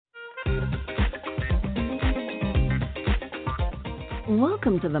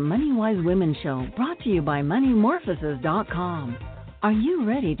Welcome to the Money Wise Women Show, brought to you by MoneyMorphosis.com. Are you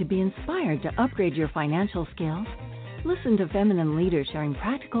ready to be inspired to upgrade your financial skills? Listen to feminine leaders sharing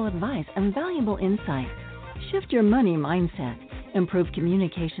practical advice and valuable insights. Shift your money mindset, improve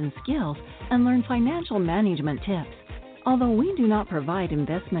communication skills, and learn financial management tips. Although we do not provide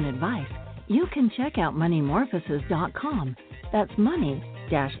investment advice, you can check out MoneyMorphosis.com. That's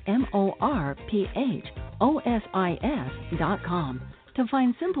money-morphosis.com to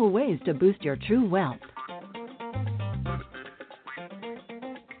find simple ways to boost your true wealth.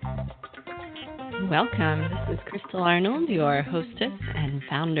 Welcome. This is Crystal Arnold, your hostess and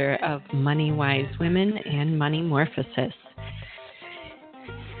founder of Money Wise Women and Money Morphosis.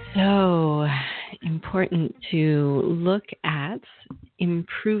 So important to look at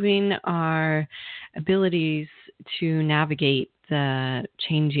improving our abilities to navigate the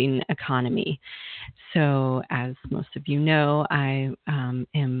changing economy. So as most of you know, I am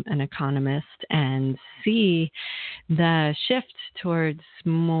an economist and see the shift towards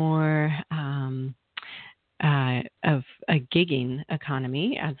more of a gigging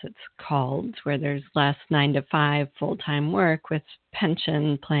economy, as it's called, where there's less 9-to-5 full-time work with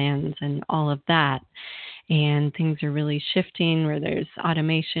pension plans and all of that. And things are really shifting where there's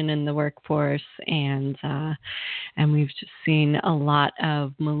automation in the workforce, and we've just seen a lot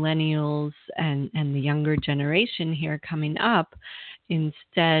of millennials and the younger generation here coming up,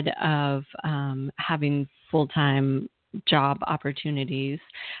 instead of having full-time job opportunities,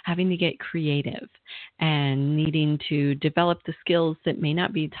 having to get creative and needing to develop the skills that may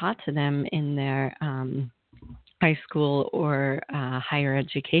not be taught to them in their high school or higher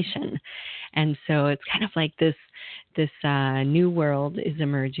education. And so it's kind of like this new world is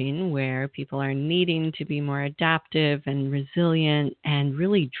emerging where people are needing to be more adaptive and resilient and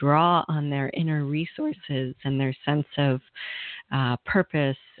really draw on their inner resources and their sense of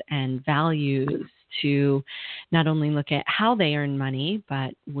purpose and values to not only look at how they earn money,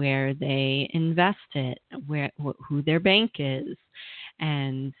 but where they invest it, who their bank is.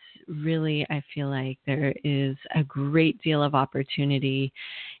 And really, I feel like there is a great deal of opportunity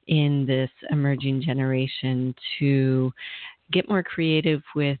in this emerging generation to get more creative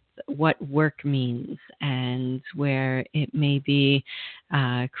with what work means and where it may be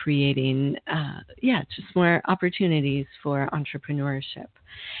creating, just more opportunities for entrepreneurship.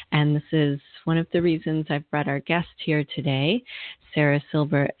 And this is one of the reasons I've brought our guest here today, Sarah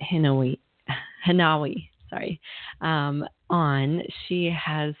Silber Hinawi, on. She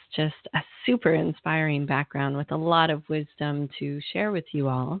has just a super inspiring background with a lot of wisdom to share with you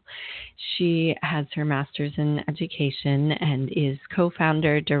all. She has her master's in education and is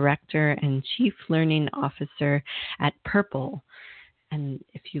co-founder, director, and chief learning officer at Purple. And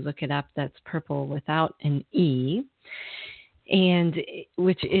if you look it up, that's Purple without an E, and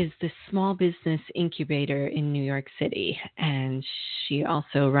which is the small business incubator in New York City. And she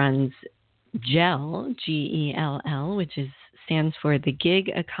also runs GELL, GELL, which stands for the Gig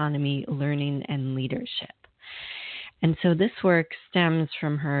Economy Learning and Leadership. And so this work stems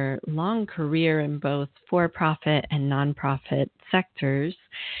from her long career in both for-profit and nonprofit sectors,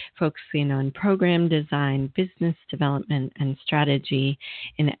 focusing on program design, business development, and strategy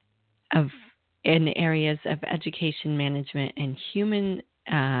in areas of education management and human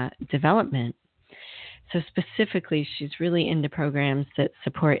development. So specifically, she's really into programs that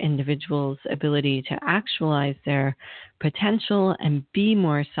support individuals' ability to actualize their potential and be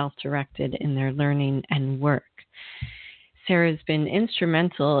more self-directed in their learning and work. Sarah's been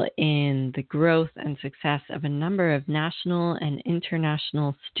instrumental in the growth and success of a number of national and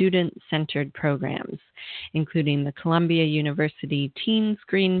international student-centered programs, including the Columbia University Teens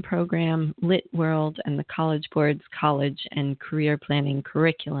Green Program, Lit World, and the College Board's college and career planning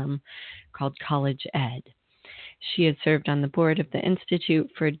curriculum called College Ed. She has served on the board of the Institute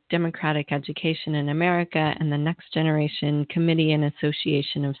for Democratic Education in America and the Next Generation Committee and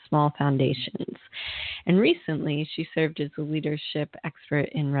Association of Small Foundations. And recently, she served as a leadership expert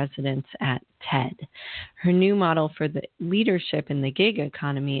in residence at TED. Her new model for the leadership in the gig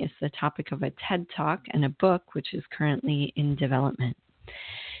economy is the topic of a TED Talk and a book, which is currently in development.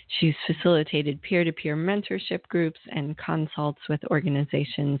 She's facilitated peer-to-peer mentorship groups and consults with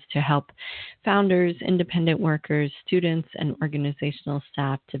organizations to help founders, independent workers, students, and organizational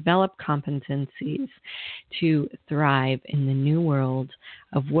staff develop competencies to thrive in the new world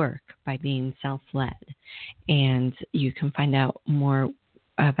of work by being self-led. And you can find out more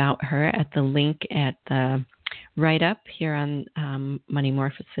about her at the link at the write-up here on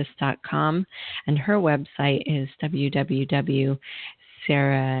moneymorphosis.com. And her website is www.sarahsilber,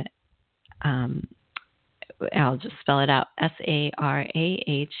 I'll just spell it out,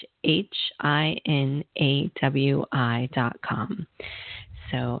 sarahhinawi.com.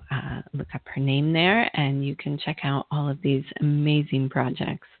 So look up her name there, and you can check out all of these amazing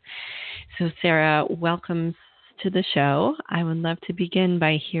projects. So Sarah, welcome to the show. I would love to begin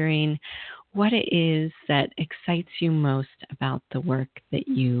by hearing what it is that excites you most about the work that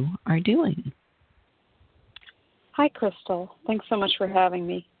you are doing. Hi, Crystal. Thanks so much for having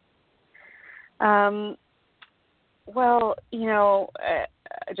me. Well,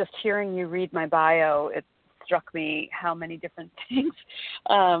 just hearing you read my bio, it struck me how many different things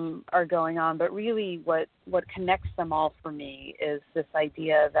are going on. But really what connects them all for me is this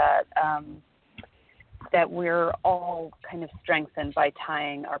idea that that we're all kind of strengthened by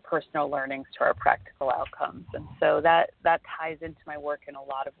tying our personal learnings to our practical outcomes. And so that ties into my work in a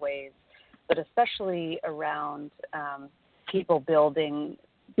lot of ways, but especially around people building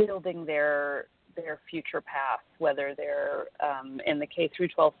their future path, whether they're in the K through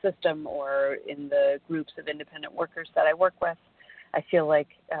 12 system or in the groups of independent workers that I work with. I feel like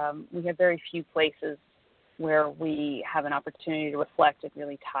we have very few places where we have an opportunity to reflect and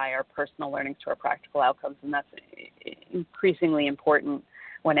really tie our personal learnings to our practical outcomes, and that's increasingly important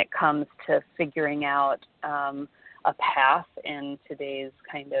when it comes to figuring out a path in today's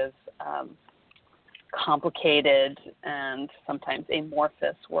kind of complicated and sometimes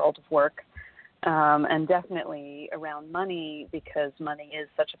amorphous world of work. And definitely around money, because money is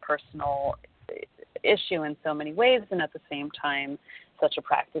such a personal issue in so many ways, and at the same time, such a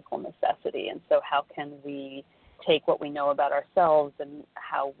practical necessity. And so how can we take what we know about ourselves and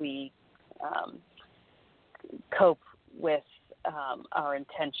how we cope with our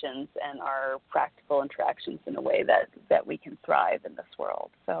intentions and our practical interactions in a way that we can thrive in this world.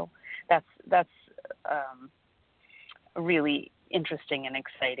 So that's a really interesting and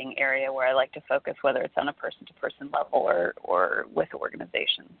exciting area where I like to focus, whether it's on a person-to-person level or with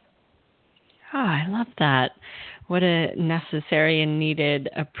organizations. Oh, I love that. What a necessary and needed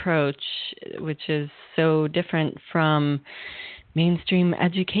approach, which is so different from mainstream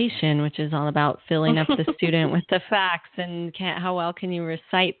education, which is all about filling up the student with the facts and how well can you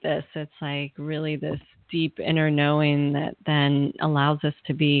recite this. It's like really this deep inner knowing that then allows us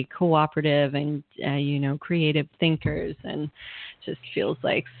to be cooperative and, creative thinkers, and just feels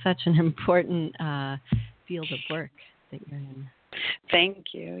like such an important field of work that you're in.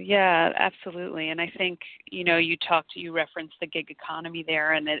 Thank you. Yeah, absolutely. And I think, you referenced the gig economy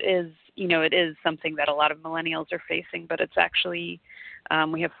there, and it is something that a lot of millennials are facing, but it's actually,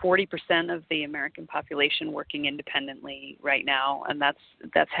 we have 40% of the American population working independently right now, and that's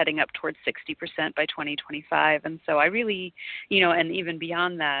heading up towards 60% by 2025. And so I really, and even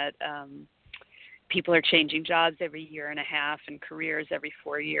beyond that, people are changing jobs every year and a half and careers every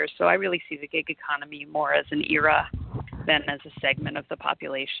 4 years. So I really see the gig economy more as an era than as a segment of the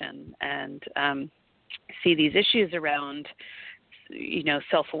population, and see these issues around,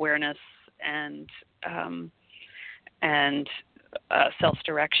 self-awareness and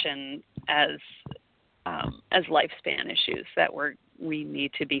self-direction as lifespan issues that we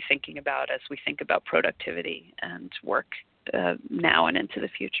need to be thinking about as we think about productivity and work now and into the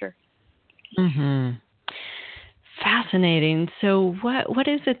future. Mm-hmm. Fascinating. So what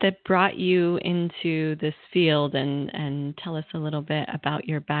is it that brought you into this field, and tell us a little bit about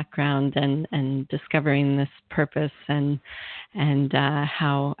your background and discovering this purpose and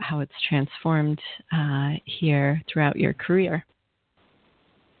how it's transformed here throughout your career?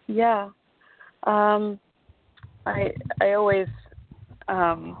 Yeah. I always,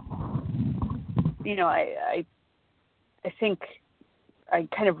 I think I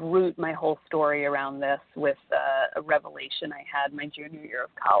kind of root my whole story around this with a revelation I had my junior year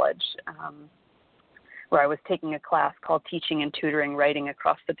of college, where I was taking a class called Teaching and Tutoring Writing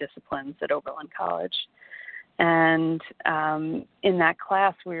Across the Disciplines at Oberlin College. And in that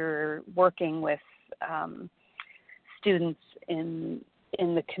class, we were working with students in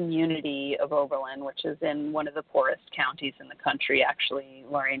the community of Oberlin, which is in one of the poorest counties in the country, actually,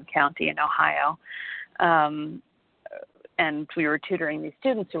 Lorain County in Ohio. And we were tutoring these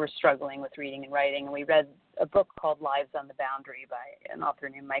students who were struggling with reading and writing. And we read a book called Lives on the Boundary by an author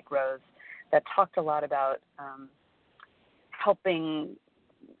named Mike Rose that talked a lot about helping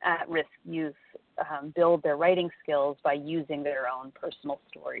at-risk youth build their writing skills by using their own personal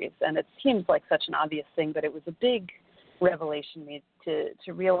stories. And it seems like such an obvious thing, but it was a big revelation to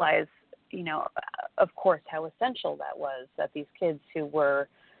realize, of course, how essential that was, that these kids who were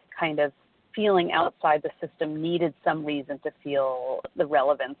kind of feeling outside the system needed some reason to feel the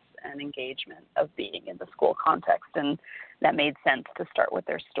relevance and engagement of being in the school context. And that made sense to start with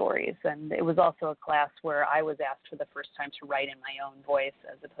their stories. And it was also a class where I was asked for the first time to write in my own voice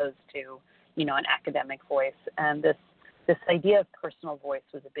as opposed to, an academic voice. And this idea of personal voice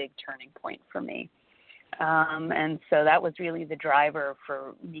was a big turning point for me. And so that was really the driver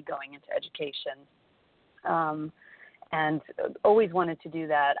for me going into education. And always wanted to do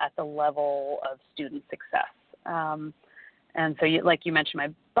that at the level of student success. And so, like you mentioned, my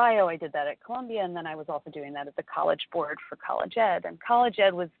bio, I did that at Columbia, and then I was also doing that at the College Board for College Ed. And College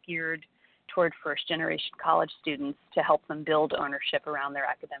Ed was geared toward first-generation college students to help them build ownership around their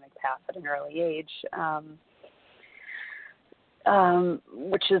academic path at an early age,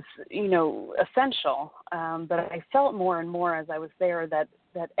 which is, essential. But I felt more and more as I was there that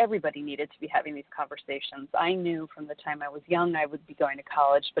everybody needed to be having these conversations. I knew from the time I was young I would be going to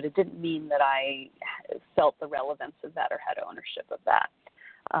college, but it didn't mean that I felt the relevance of that or had ownership of that.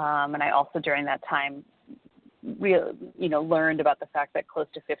 And I also during that time learned about the fact that close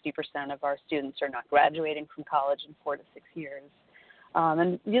to 50% of our students are not graduating from college in 4 to 6 years,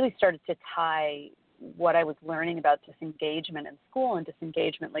 and really started to tie what I was learning about disengagement in school and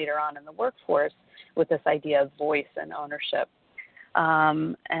disengagement later on in the workforce with this idea of voice and ownership.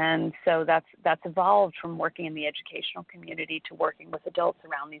 And so that's evolved from working in the educational community to working with adults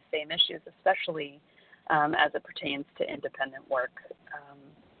around these same issues, especially as it pertains to independent work.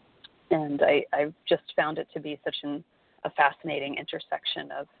 And I've just found it to be such a fascinating intersection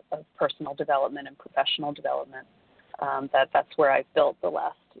of personal development and professional development. That's where I've built the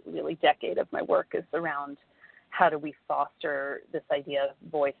last really decade of my work is around how do we foster this idea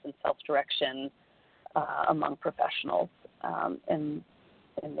of voice and self-direction among professionals in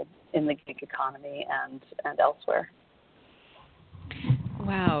the gig economy and elsewhere.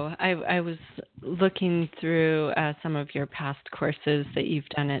 Wow. I was looking through some of your past courses that you've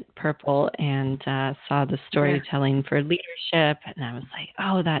done at Purple and saw the storytelling for leadership. And I was like,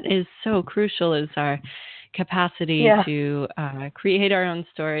 oh, that is so crucial, is our capacity to create our own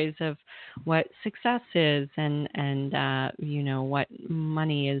stories of what success is and what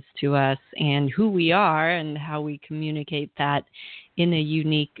money is to us and who we are and how we communicate that in a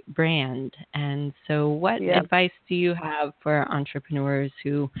unique brand. And so what advice do you have for entrepreneurs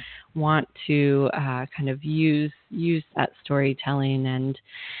who want to kind of use that storytelling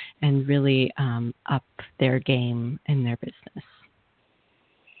and really up their game in their business?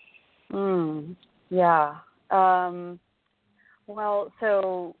 Yeah. Well,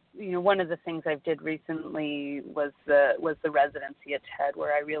 so one of the things I did recently was the residency at TED,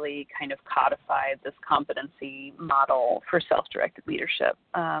 where I really kind of codified this competency model for self-directed leadership.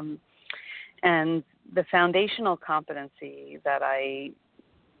 And the foundational competency that I,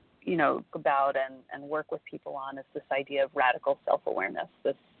 about and work with people on is this idea of radical self-awareness,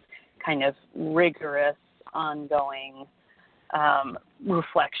 this kind of rigorous, ongoing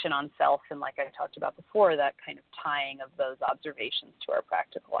reflection on self, and like I talked about before, that kind of tying of those observations to our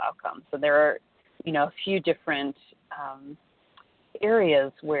practical outcomes. So there are, a few different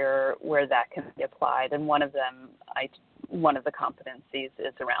areas where that can be applied, and one of the competencies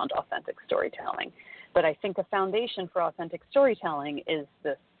is around authentic storytelling. But I think the foundation for authentic storytelling is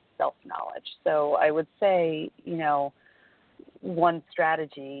this self-knowledge. So I would say, one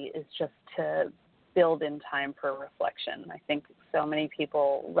strategy is just to build in time for reflection. I think so many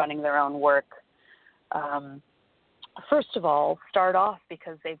people running their own work, first of all, start off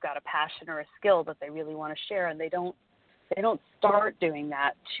because they've got a passion or a skill that they really want to share, and they don't start doing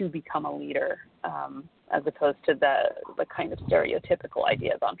that to become a leader, as opposed to the kind of stereotypical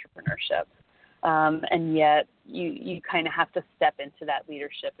idea of entrepreneurship. And yet you kind of have to step into that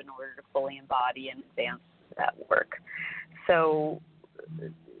leadership in order to fully embody and advance that work. So,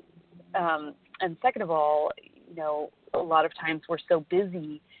 and second of all, a lot of times we're so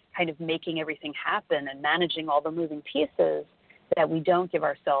busy kind of making everything happen and managing all the moving pieces that we don't give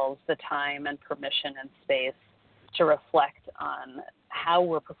ourselves the time and permission and space to reflect on how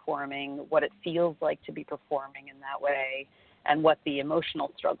we're performing, what it feels like to be performing in that way, and what the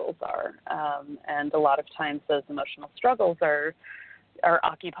emotional struggles are. And a lot of times those emotional struggles are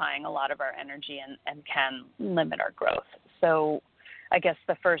occupying a lot of our energy and can limit our growth. So I guess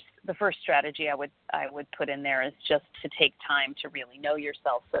the first strategy I would put in there is just to take time to really know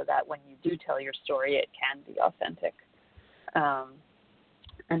yourself, so that when you do tell your story, it can be authentic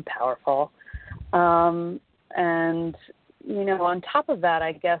and powerful. And on top of that,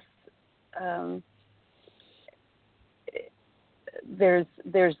 I guess there's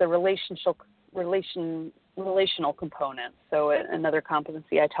the relational component. So another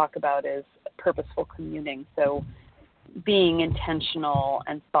competency I talk about is purposeful communing. So being intentional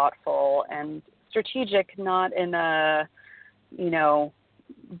and thoughtful and strategic, not in a,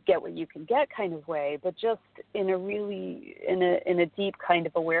 get what you can get kind of way, but just in a deep kind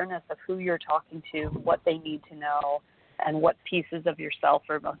of awareness of who you're talking to, what they need to know, and what pieces of yourself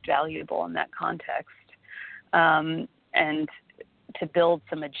are most valuable in that context. And to build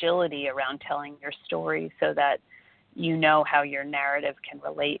some agility around telling your story so that you know how your narrative can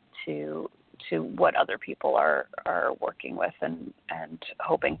relate to what other people are working with and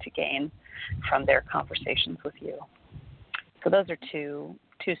hoping to gain from their conversations with you. So those are two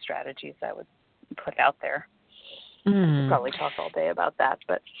strategies I would put out there. I could probably talk all day about that,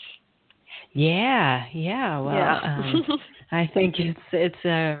 but yeah. Well, yeah. I think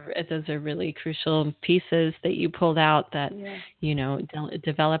those are really crucial pieces that you pulled out. That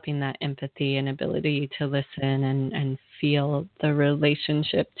developing that empathy and ability to listen and feel the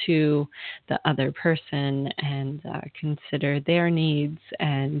relationship to the other person and consider their needs,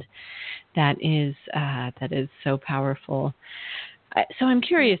 and that is so powerful. So I'm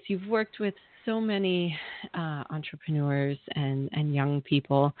curious, you've worked with so many entrepreneurs and young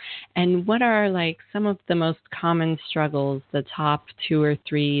people, and what are like some of the most common struggles, the top 2 or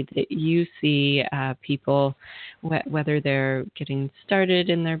 3 that you see people, whether they're getting started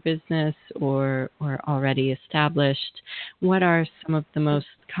in their business or already established, what are some of the most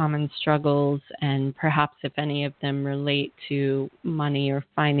common struggles, and perhaps if any of them relate to money or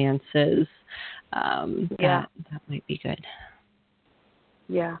finances, that might be good.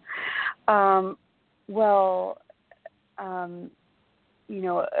 Yeah. A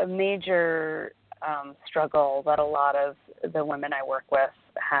major struggle that a lot of the women I work with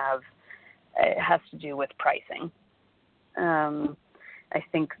have has to do with pricing. I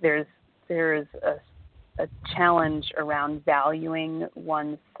think there's a challenge around valuing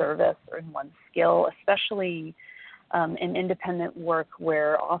one's service or one's skill, especially in independent work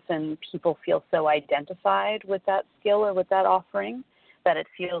where often people feel so identified with that skill or with that offering that it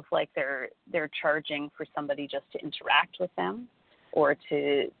feels like they're charging for somebody just to interact with them or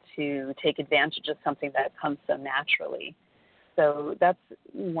to take advantage of something that comes so naturally. So that's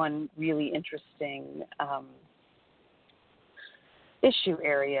one really interesting issue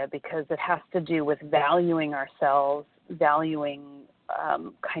area, because it has to do with valuing ourselves, valuing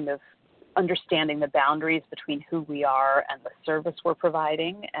kind of understanding the boundaries between who we are and the service we're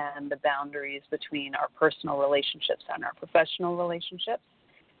providing, and the boundaries between our personal relationships and our professional relationships,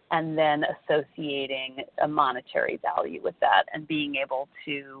 and then associating a monetary value with that and being able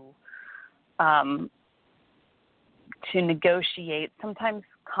to negotiate sometimes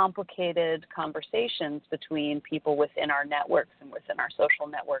complicated conversations between people within our networks and within our social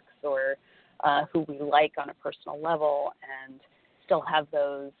networks, or who we like on a personal level, and still have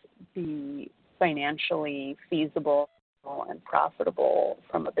those be financially feasible and profitable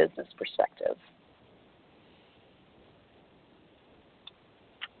from a business perspective.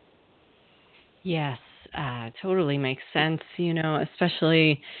 Yes, totally makes sense.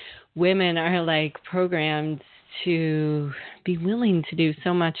 Especially women are like programmed to be willing to do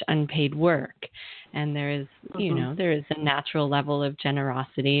so much unpaid work. And there is, there is a natural level of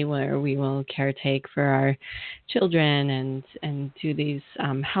generosity where we will caretake for our children and do these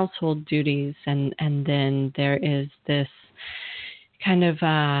household duties. And then there is this kind of,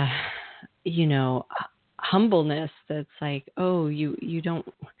 humbleness that's like, oh, you don't,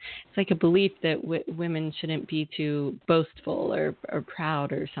 it's like a belief that women shouldn't be too boastful or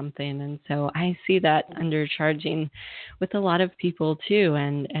proud or something. And so I see that undercharging with a lot of people too,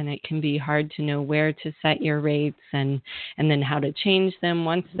 and it can be hard to know where to set your rates and then how to change them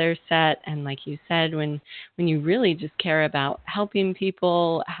once they're set. And like you said, when you really just care about helping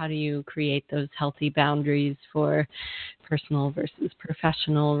people, how do you create those healthy boundaries for personal versus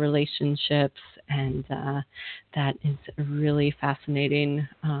professional relationships? And that is a really fascinating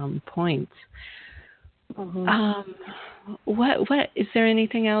point. What is there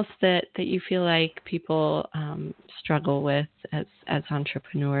anything else that you feel like people struggle with as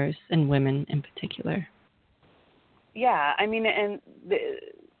entrepreneurs, and women in particular? Yeah, I mean,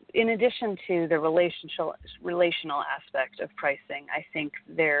 in addition to the relational aspect of pricing, I think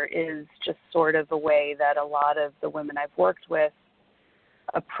there is just sort of a way that a lot of the women I've worked with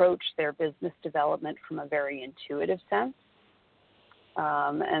approach their business development from a very intuitive sense.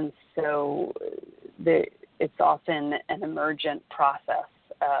 And so it's often an emergent process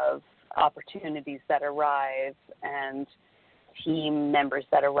of opportunities that arrive and team members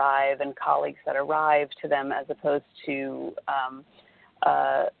that arrive and colleagues that arrive to them, as opposed to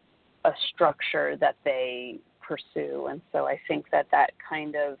a structure that they pursue. And so I think that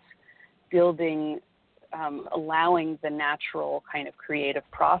kind of building allowing the natural kind of creative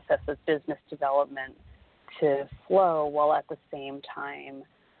process of business development to flow while at the same time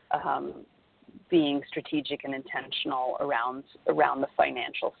being strategic and intentional around the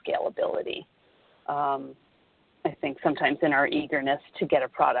financial scalability. I think sometimes in our eagerness to get a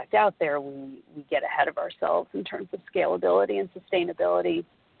product out there, we get ahead of ourselves in terms of scalability and sustainability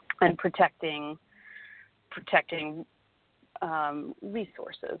and protecting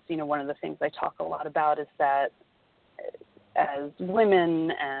resources. One of the things I talk a lot about is that as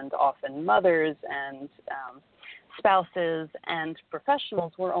women and often mothers and spouses and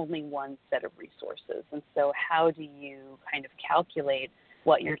professionals, we're only one set of resources. And so how do you kind of calculate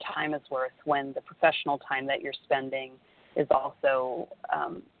what your time is worth when the professional time that you're spending is also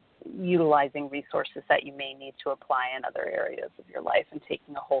utilizing resources that you may need to apply in other areas of your life, and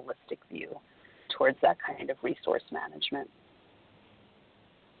taking a holistic view towards that kind of resource management.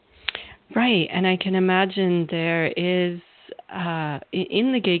 Right. And I can imagine there is,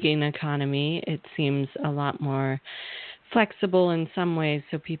 in the gigging economy, it seems a lot more flexible in some ways.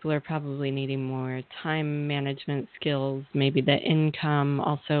 So people are probably needing more time management skills. Maybe the income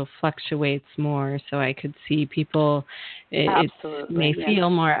also fluctuates more. So I could see people, it may feel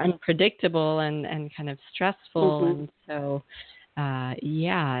more unpredictable and kind of stressful. Mm-hmm. And so,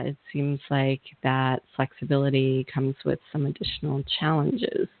 it seems like that flexibility comes with some additional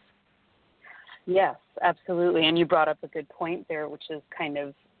challenges. Yes, absolutely. And you brought up a good point there, which is kind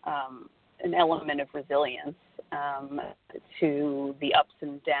of an element of resilience to the ups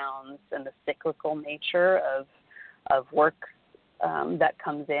and downs and the cyclical nature of work that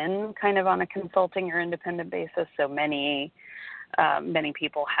comes in kind of on a consulting or independent basis. So many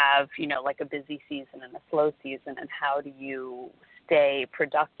people have, like a busy season and a slow season, and how do you stay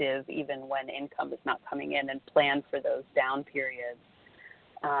productive even when income is not coming in, and plan for those down periods,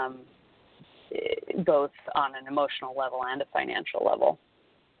 both on an emotional level and a financial level.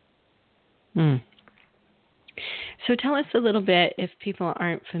 So tell us a little bit, if people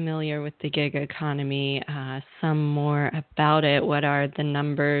aren't familiar with the gig economy, some more about it. What are the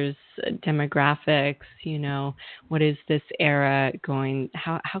numbers, demographics, what is this era going,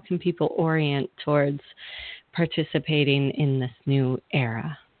 how can people orient towards participating in this new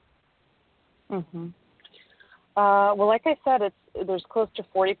era? Mm-hmm. Well, like I said, there's close to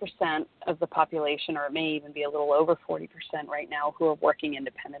 40% of the population, or it may even be a little over 40% right now, who are working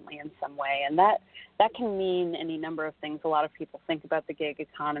independently in some way. And that can mean any number of things. A lot of people think about the gig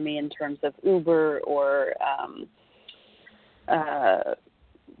economy in terms of Uber or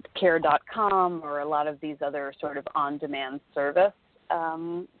Care.com, or a lot of these other sort of on-demand service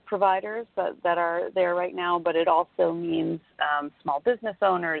providers that are there right now. But it also means small business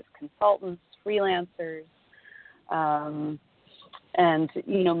owners, consultants, freelancers, and,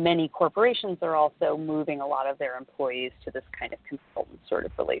 many corporations are also moving a lot of their employees to this kind of consultant sort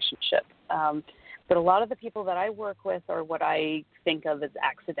of relationship. But a lot of the people that I work with are what I think of as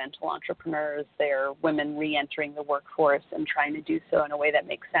accidental entrepreneurs. They're women re-entering the workforce and trying to do so in a way that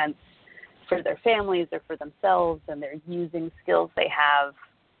makes sense for their families or for themselves, and they're using skills they have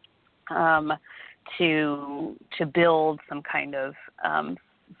to build some kind of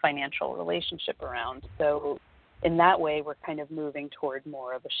financial relationship around. So in that way, we're kind of moving toward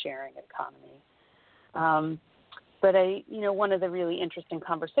more of a sharing economy. But one of the really interesting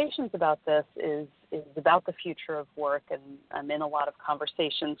conversations about this is about the future of work, and I'm in a lot of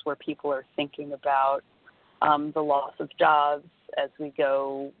conversations where people are thinking about the loss of jobs as we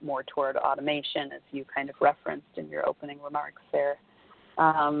go more toward automation, as you kind of referenced in your opening remarks there.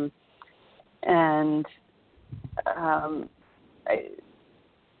 I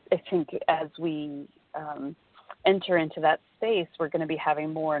think as we enter into that space, we're going to be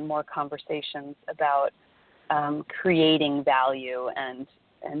having more and more conversations about creating value and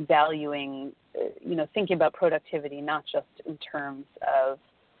valuing, thinking about productivity, not just in terms of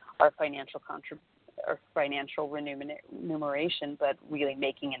our financial remuneration, but really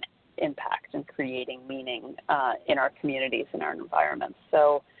making an impact and creating meaning in our communities and our environments.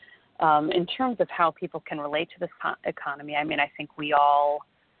 So in terms of how people can relate to this economy, I think we all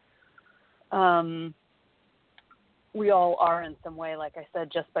are in some way, like I said,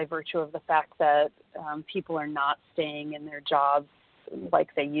 just by virtue of the fact that people are not staying in their jobs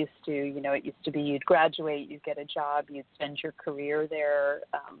like they used to. It used to be you'd graduate, you'd get a job, you'd spend your career there.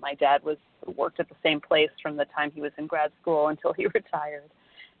 My dad worked at the same place from the time he was in grad school until he retired.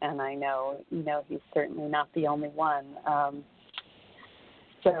 And I know, he's certainly not the only one.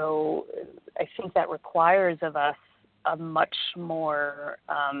 So I think that requires of us a much more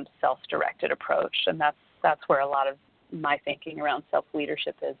self-directed approach, and that's where a lot of my thinking around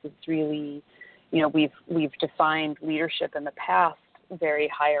self-leadership is. It's really, we've defined leadership in the past very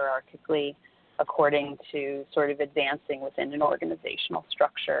hierarchically according to sort of advancing within an organizational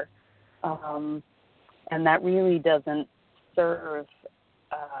structure. And that really doesn't serve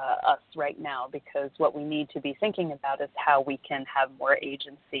us right now, because what we need to be thinking about is how we can have more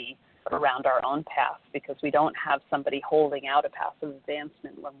agency around our own path, because we don't have somebody holding out a path of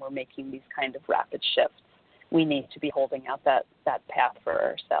advancement when we're making these kind of rapid shifts. We need to be holding out that path for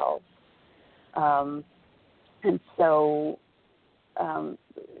ourselves. And so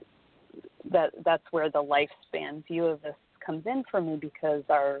that's where the lifespan view of this comes in for me, because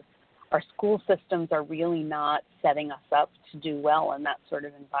our school systems are really not setting us up to do well in that sort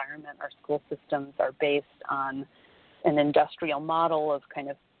of environment. Our school systems are based on an industrial model of kind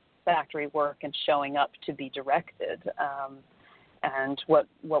of factory work and showing up to be directed. And what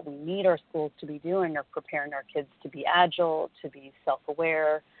we need our schools to be doing are preparing our kids to be agile, to be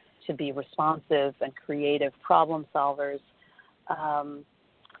self-aware, to be responsive and creative problem solvers.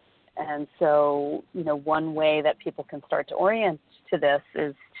 And so, one way that people can start to orient to this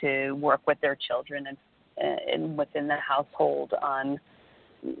is to work with their children and within the household on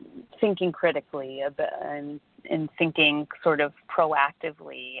thinking critically and thinking sort of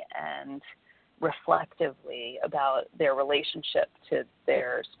proactively and reflectively about their relationship to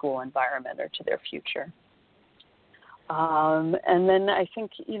their school environment or to their future. And then I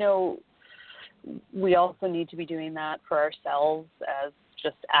think, we also need to be doing that for ourselves as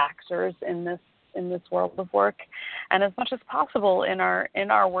just actors in this world of work, and as much as possible in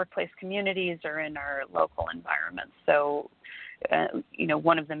our workplace communities or in our local environments. So,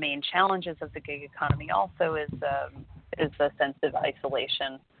 one of the main challenges of the gig economy also is the sense of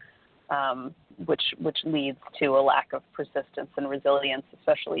isolation, which leads to a lack of persistence and resilience.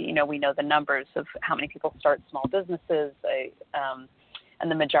 Especially, we know the numbers of how many people start small businesses,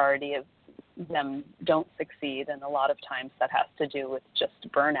 and the majority of them don't succeed, and a lot of times that has to do with just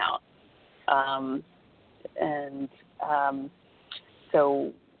burnout.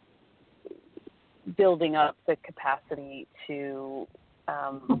 So building up the capacity to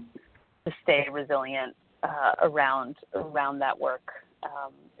stay resilient around that work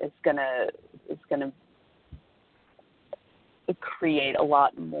is gonna create a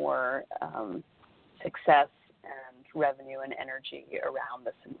lot more success and revenue and energy around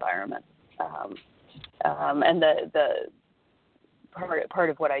this environment. And the part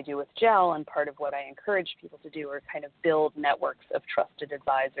of what I do with GEL and part of what I encourage people to do are kind of build networks of trusted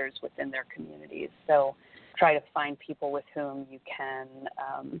advisors within their communities. So try to find people with whom you can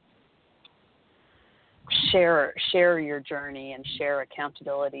share your journey and share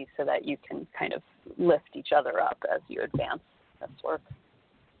accountability so that you can kind of lift each other up as you advance this work.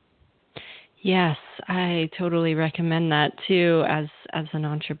 Yes, I totally recommend that too. As an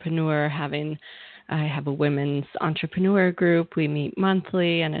entrepreneur, I have a women's entrepreneur group. We meet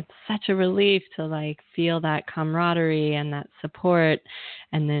monthly, and it's such a relief to feel that camaraderie and that support.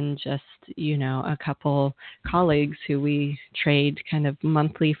 And then just, a couple colleagues who we trade kind of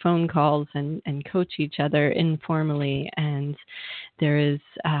monthly phone calls and coach each other informally. And there is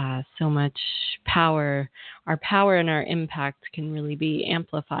so much power. Our power and our impact can really be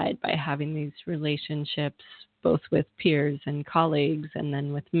amplified by having these relationships, both with peers and colleagues, and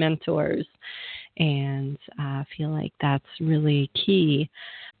then with mentors. And I feel like that's really key.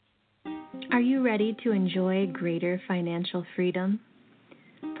 Are you ready to enjoy greater financial freedom?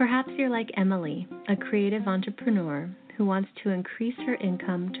 Perhaps you're like Emily, a creative entrepreneur who wants to increase her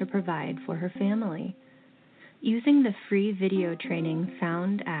income to provide for her family. Using the free video training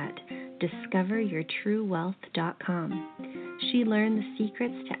found at discoveryourtruewealth.com, she learned the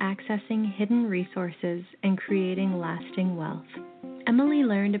secrets to accessing hidden resources and creating lasting wealth. Emily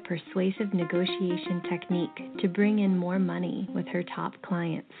learned a persuasive negotiation technique to bring in more money with her top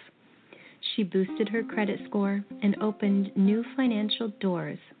clients. She boosted her credit score and opened new financial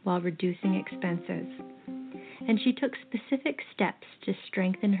doors while reducing expenses. And she took specific steps to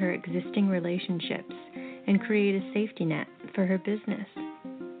strengthen her existing relationships and create a safety net for her business.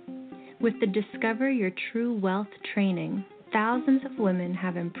 With the Discover Your True Wealth training, thousands of women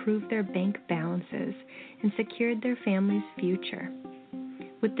have improved their bank balances and secured their family's future.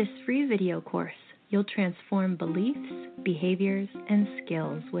 With this free video course, you'll transform beliefs, behaviors, and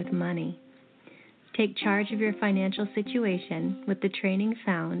skills with money. Take charge of your financial situation with the training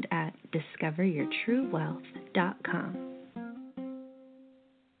found at discoveryourtruewealth.com.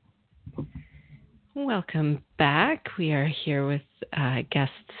 Welcome back. We are here with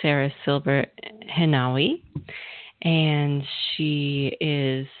guest Sarah Silver Henawi, and she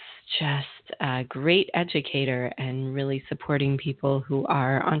is just a great educator and really supporting people who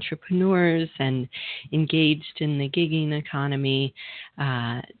are entrepreneurs and engaged in the gigging economy,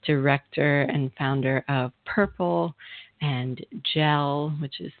 director and founder of Purple and GEL,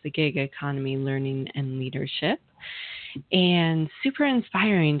 which is the Gig Economy Learning and Leadership. And super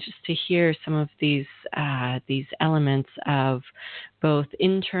inspiring just to hear some of these elements of both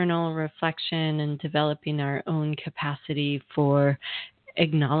internal reflection and developing our own capacity for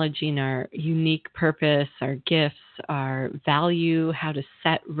acknowledging our unique purpose, our gifts, our value, how to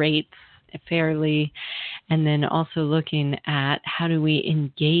set rates fairly, and then also looking at how do we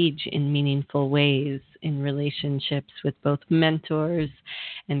engage in meaningful ways in relationships with both mentors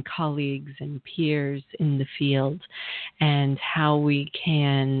and colleagues and peers in the field, and how we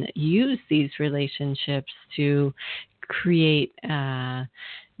can use these relationships to create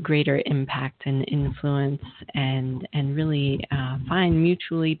greater impact and influence and really find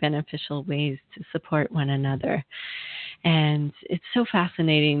mutually beneficial ways to support one another. And it's so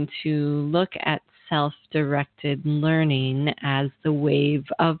fascinating to look at self-directed learning as the wave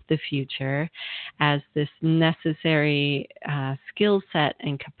of the future, as this necessary skill set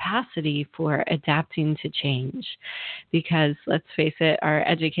and capacity for adapting to change. Because let's face it, our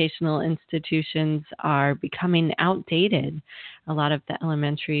educational institutions are becoming outdated. A lot of the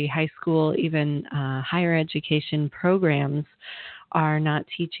elementary, high school, even higher education programs are not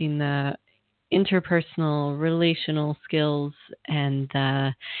teaching the interpersonal, relational skills and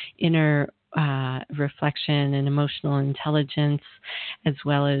the inner reflection and emotional intelligence, as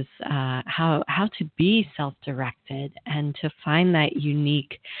well as how to be self-directed and to find that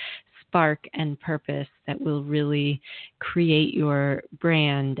unique spark and purpose that will really create your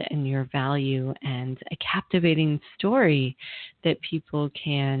brand and your value and a captivating story that people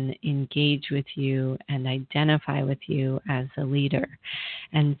can engage with you and identify with you as a leader.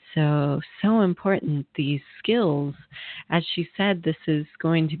 And so important, these skills. As she said, this is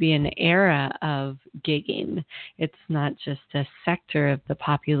going to be an era of gigging. It's not just a sector of the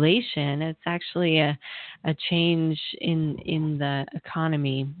population. It's actually a change in the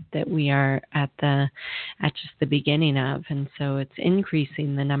economy that we are at just the beginning of. And so it's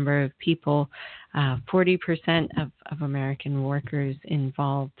increasing the number of people, 40% of American workers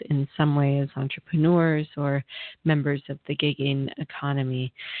involved in some way as entrepreneurs or members of the gigging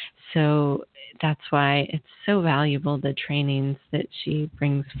economy. So that's why it's so valuable, the trainings that she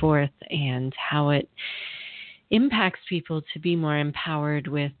brings forth and how it impacts people to be more empowered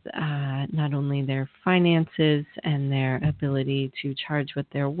with not only their finances and their ability to charge what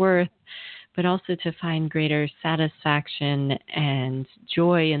they're worth, but also to find greater satisfaction and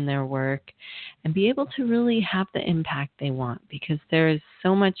joy in their work and be able to really have the impact they want, because there is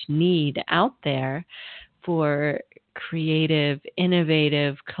so much need out there for creative,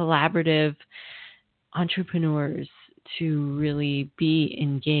 innovative, collaborative entrepreneurs to really be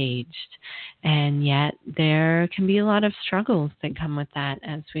engaged. And yet there can be a lot of struggles that come with that,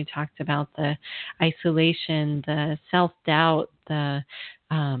 as we talked about, the isolation, the self-doubt, the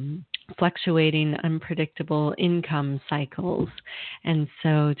fluctuating, unpredictable income cycles. And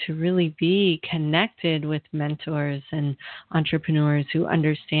so to really be connected with mentors and entrepreneurs who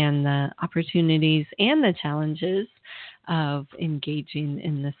understand the opportunities and the challenges of engaging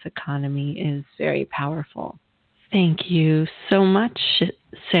in this economy is very powerful. Thank you so much,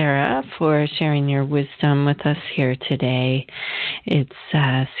 Sarah, for sharing your wisdom with us here today. It's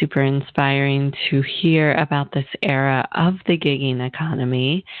super inspiring to hear about this era of the gigging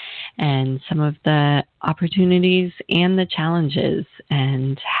economy and some of the opportunities and the challenges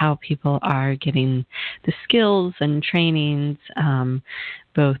and how people are getting the skills and trainings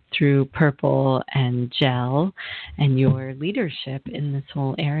both through Purple and GEL and your leadership in this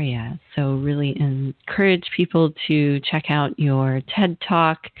whole area. So really encourage people to check out your TED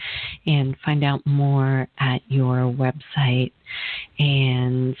Talk and find out more at your website.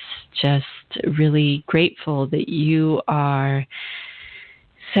 And just really grateful that you are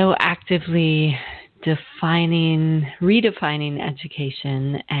so actively redefining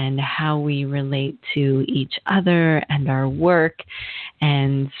education and how we relate to each other and our work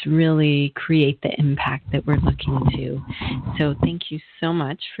and really create the impact that we're looking to. So thank you so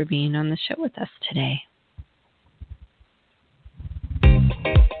much for being on the show with us today.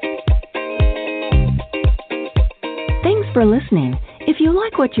 Thanks for listening. If you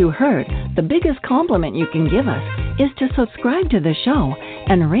like what you heard, the biggest compliment you can give us is to subscribe to the show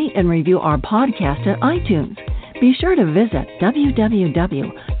and rate and review our podcast at iTunes. Be sure to visit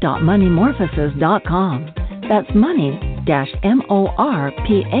www.moneymorphosis.com. That's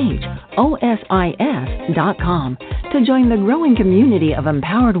money-morphosis.com to join the growing community of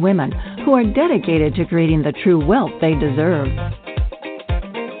empowered women who are dedicated to creating the true wealth they deserve.